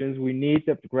corporations, we need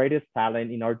the greatest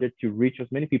talent in order to reach as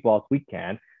many people as we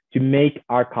can to make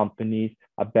our companies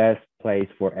a best place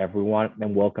for everyone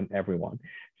and welcome everyone.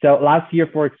 So last year,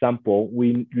 for example,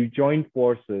 we joined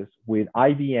forces with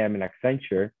IBM and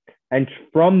Accenture, and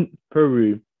from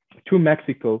Peru to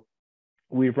Mexico,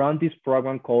 we run this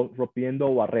program called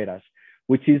Rompiendo Barreras,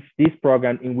 which is this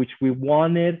program in which we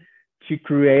wanted to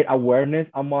create awareness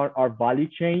among our value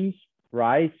chains,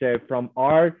 right? So from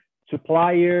our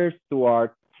suppliers to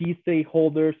our key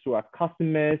stakeholders to our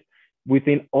customers,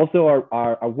 within also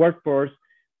our workforce,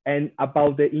 and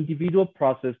about the individual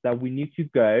process that we need to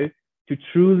go to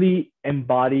truly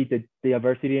embody the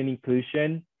diversity and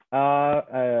inclusion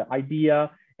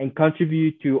idea, and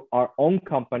contribute to our own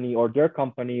company or their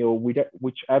company or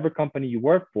whichever company you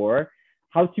work for,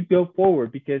 how to go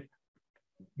forward,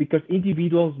 because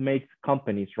individuals make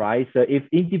companies, right? So if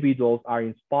individuals are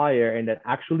inspired and are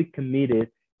actually committed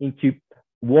into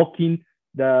walking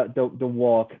the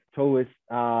walk towards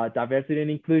diversity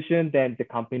and inclusion, then the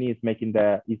company is making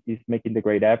the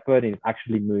great effort and is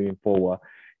actually moving forward.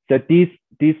 So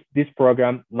this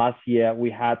program last year,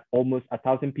 we had almost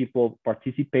 1,000 people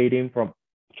participating from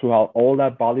throughout all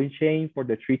that value chain for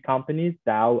the three companies,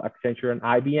 Dow, Accenture, and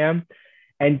IBM.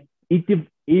 And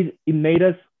it made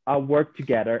us work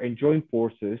together and join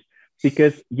forces,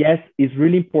 because yes, it's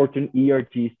really important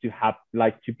ERGs to have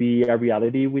to be a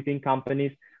reality within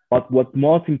companies. But what's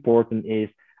most important is,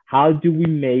 how do we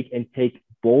make and take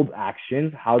bold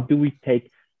actions? How do we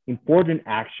take important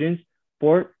actions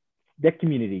for the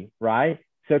community, right?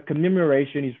 So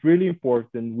commemoration is really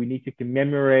important. We need to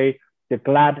commemorate the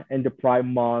GLAAD and the Pride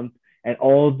Month and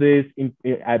all these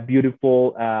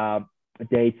beautiful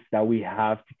dates that we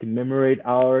have to commemorate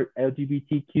our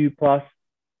LGBTQ plus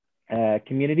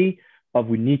community, but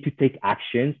we need to take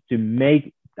actions to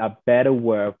make a better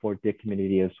world for the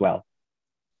community as well.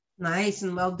 Nice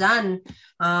and well done.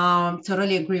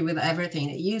 Totally agree with everything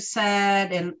that you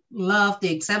said and love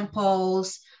the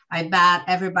examples. I bet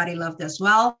everybody loved as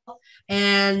well.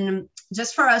 And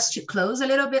just for us to close a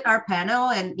little bit our panel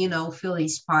and, feel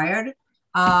inspired,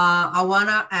 I want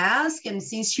to ask, and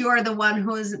since you are the one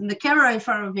who is in the camera in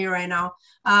front of me right now,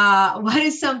 what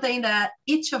is something that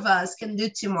each of us can do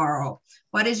tomorrow?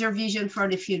 What is your vision for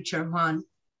the future, Juan?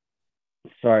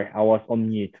 Sorry, I was on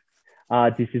mute.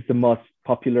 This is the most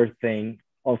popular thing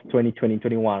of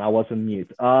 2020-21. I was on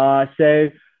mute. So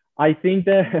I think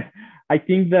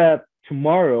that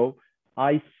tomorrow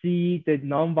I see the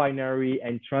non-binary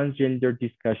and transgender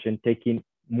discussion taking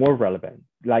more relevant,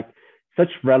 like such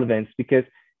relevance, because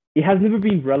it has never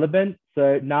been relevant.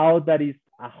 So now that is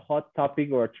a hot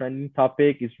topic or a trending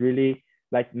topic, is really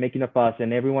like making a fuss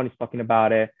and everyone is talking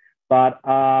about it. But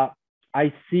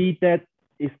I see that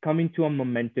it's coming to a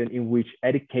momentum in which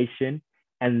education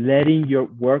and letting your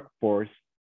workforce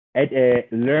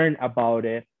learn about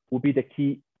it will be the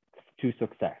key to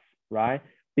success, right?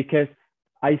 Because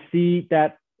I see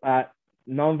that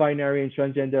non-binary and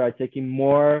transgender are taking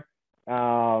more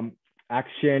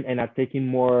action and are taking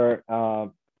more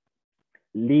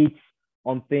leads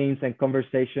on things and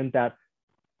conversation that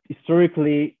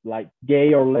historically like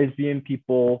gay or lesbian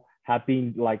people have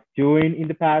been like doing in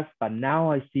the past. But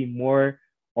now I see more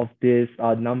of this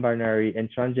non-binary and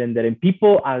transgender and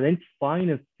people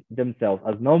identifying themselves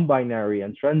as non-binary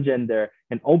and transgender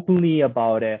and openly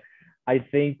about it. I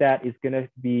think that it's gonna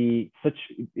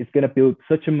build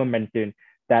such a momentum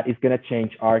that is gonna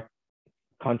change our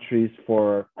countries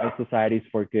for our societies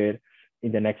for good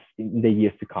in the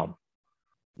years to come.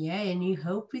 Yeah, and you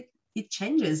hope it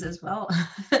changes as well.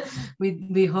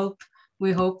 we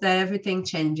hope that everything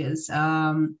changes.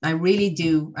 I really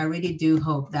do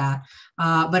hope that.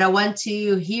 But I want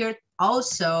to hear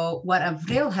also what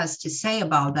Avril has to say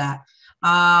about that.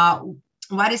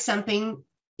 What is something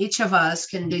each of us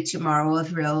can do tomorrow,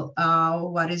 Avril?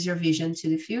 What is your vision to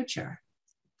the future?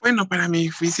 Bueno, para mi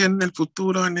visión del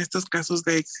futuro en estos casos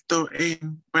de éxito,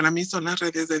 para mí son las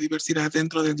redes de diversidad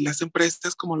dentro de las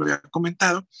empresas, como lo había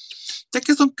comentado, ya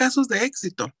que son casos de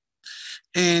éxito.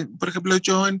 Por ejemplo,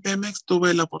 yo en Pemex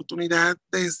tuve la oportunidad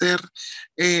de ser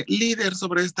líder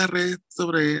sobre esta red,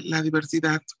 sobre la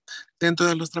diversidad dentro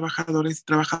de los trabajadores y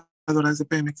trabajadoras de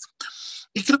Pemex.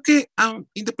 Y creo que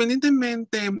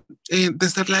independientemente de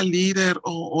ser la líder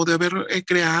o de haber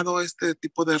creado este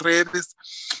tipo de redes,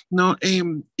 ¿no?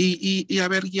 Y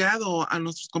haber guiado a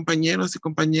nuestros compañeros y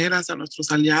compañeras, a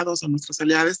nuestros aliados, a nuestras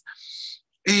aliadas,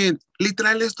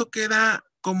 literal esto queda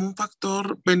como un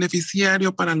factor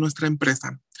beneficiario para nuestra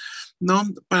empresa, ¿no?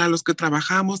 Para los que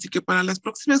trabajamos y que para las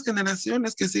próximas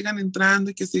generaciones que sigan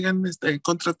entrando y que sigan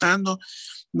contratando,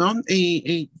 ¿no?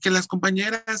 Y que las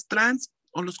compañeras trans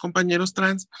o los compañeros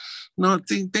trans, ¿no?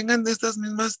 Si tengan estas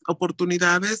mismas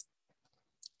oportunidades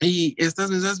y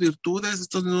estas mismas virtudes,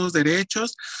 estos mismos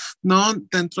derechos, ¿no?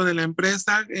 Dentro de la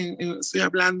empresa, estoy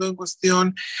hablando en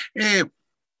cuestión en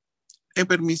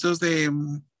permisos de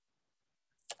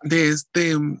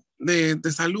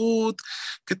salud,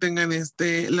 que tengan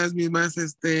las mismas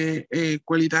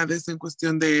cualidades en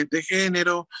cuestión de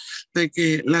género, de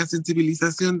que la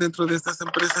sensibilización dentro de estas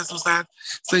empresas, o sea,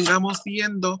 sigamos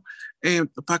viendo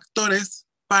factores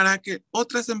para que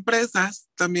otras empresas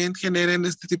también generen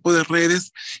este tipo de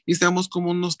redes y seamos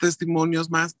como unos testimonios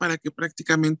más para que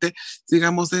prácticamente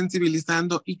sigamos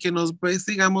sensibilizando y que nos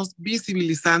sigamos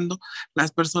visibilizando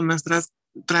las personas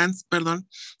trans,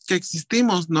 que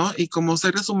existimos, ¿no? Y como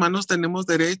seres humanos tenemos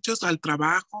derechos al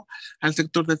trabajo, al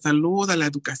sector de salud, a la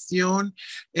educación,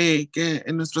 que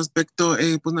en nuestro aspecto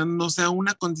pues no sea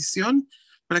una condición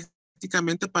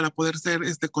prácticamente para poder ser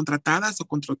contratadas o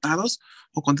contratados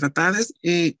o contratadas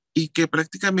y que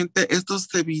prácticamente esto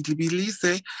se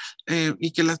visibilice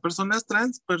y que las personas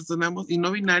trans, personas y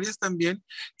no binarias también,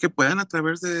 que puedan a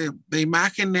través de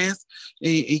imágenes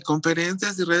y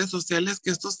conferencias y redes sociales,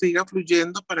 que esto siga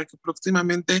fluyendo para que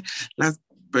próximamente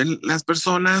las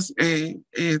personas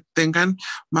tengan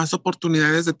más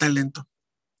oportunidades de talento.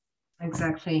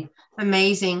 Exactly.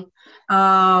 Amazing.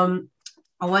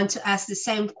 I want to ask the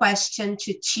same question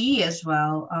to Chi as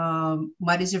well.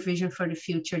 What is your vision for the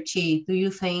future, Chi? Do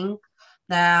you think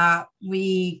that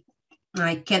we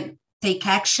can take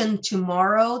action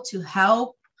tomorrow to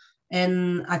help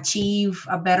and achieve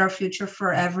a better future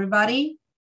for everybody?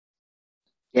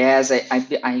 Yes,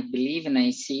 I believe and I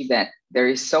see that there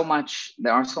are so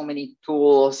many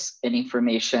tools and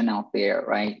information out there,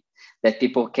 right? That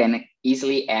people can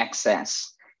easily access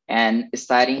and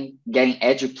getting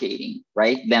educating,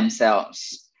 right,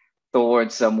 themselves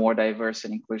towards a more diverse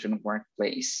and inclusion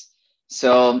workplace.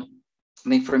 So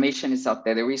the information is out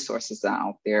there, the resources are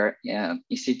out there,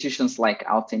 institutions like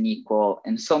Alten Equal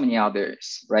and so many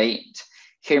others, right?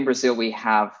 Here in Brazil, we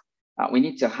have we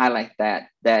need to highlight that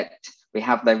we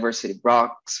have diversity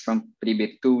blocks from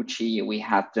Pribetucci, we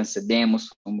have Transcendemos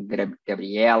from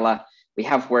Gabriela, we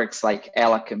have works like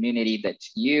Ella Community that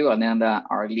you, Ananda,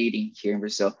 are leading here in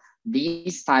Brazil.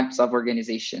 These types of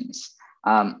organizations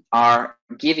are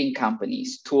giving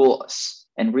companies tools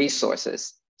and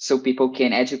resources so people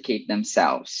can educate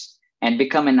themselves and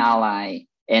become an ally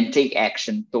and take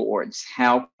action towards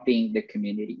helping the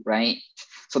community, right?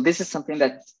 So this is something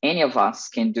that any of us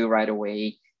can do right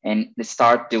away and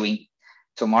start doing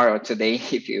tomorrow, today,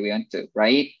 if you want to,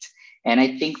 right? And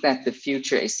I think that the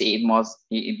future is a more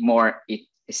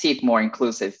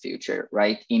inclusive future,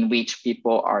 right? In which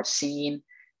people are seen,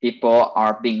 people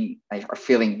are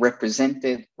feeling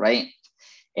represented, right?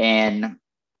 And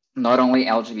not only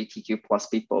LGBTQ plus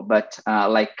people, but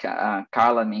like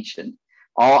Carla mentioned,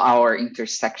 all our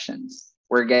intersections,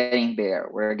 we're getting there,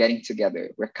 we're getting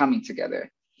together, we're coming together.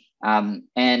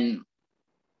 And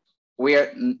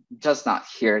we're just not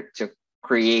here to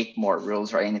create more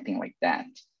rules or anything like that.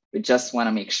 We just want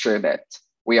to make sure that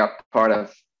we are part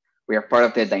of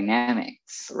the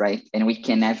dynamics, right? And we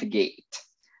can navigate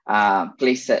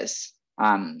places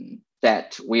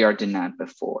that we are denied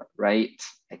before, right?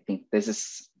 I think this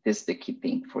is the key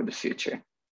thing for the future.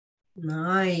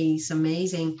 Nice,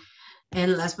 amazing.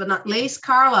 And last but not least,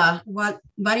 Carla, what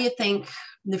do you think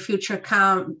the future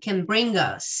can bring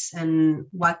us, and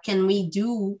what can we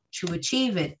do to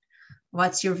achieve it?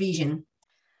 What's your vision?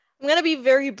 I'm going to be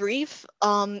very brief,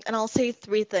 and I'll say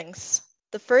 3 things.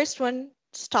 The first one,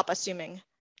 stop assuming.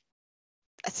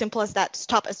 As simple as that,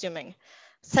 stop assuming.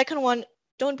 Second one,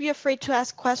 don't be afraid to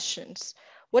ask questions.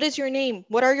 What is your name?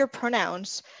 What are your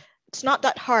pronouns? It's not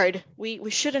that hard. We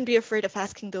shouldn't be afraid of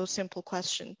asking those simple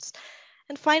questions.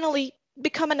 And finally,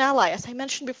 become an ally. As I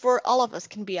mentioned before, all of us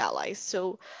can be allies.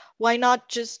 So why not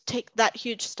just take that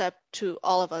huge step to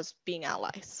all of us being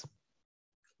allies?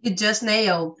 You just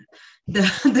nailed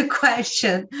the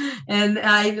question. And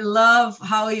I love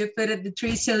how you put it, the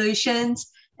 3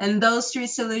 solutions. And those 3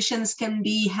 solutions can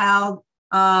be held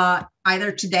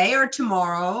either today or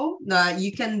tomorrow.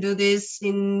 You can do this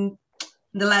in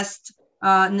the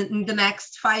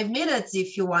next 5 minutes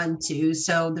if you want to.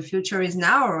 So the future is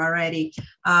now already.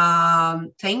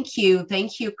 Thank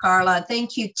you, Carla.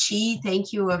 Thank you, Chi.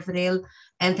 Thank you, Avril.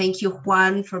 And thank you,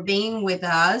 Juan, for being with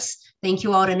us. Thank you,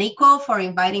 Aurenico, for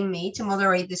inviting me to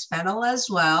moderate this panel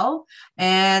as well.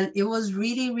 And it was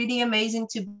really, really amazing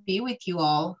to be with you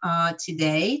all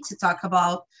today to talk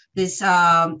about this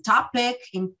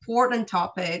important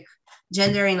topic,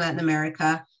 gender in Latin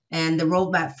America and the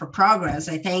roadmap for progress.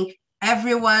 I think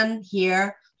everyone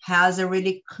here has a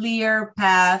really clear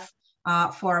path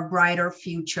for a brighter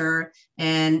future.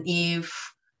 And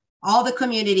if all the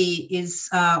community is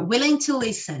willing to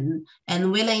listen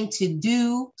and willing to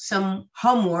do some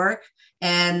homework,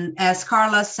 and as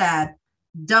Carla said,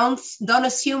 don't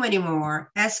assume anymore,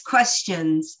 ask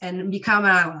questions and become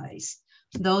allies.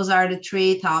 Those are the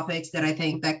 3 topics that I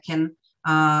think that can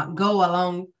go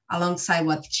alongside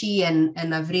what Chi and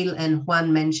Avril and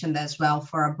Juan mentioned as well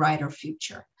for a brighter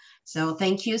future. So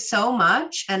thank you so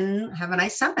much and have a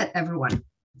nice summit, everyone.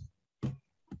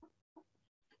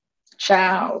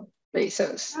 Ciao.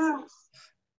 Besos.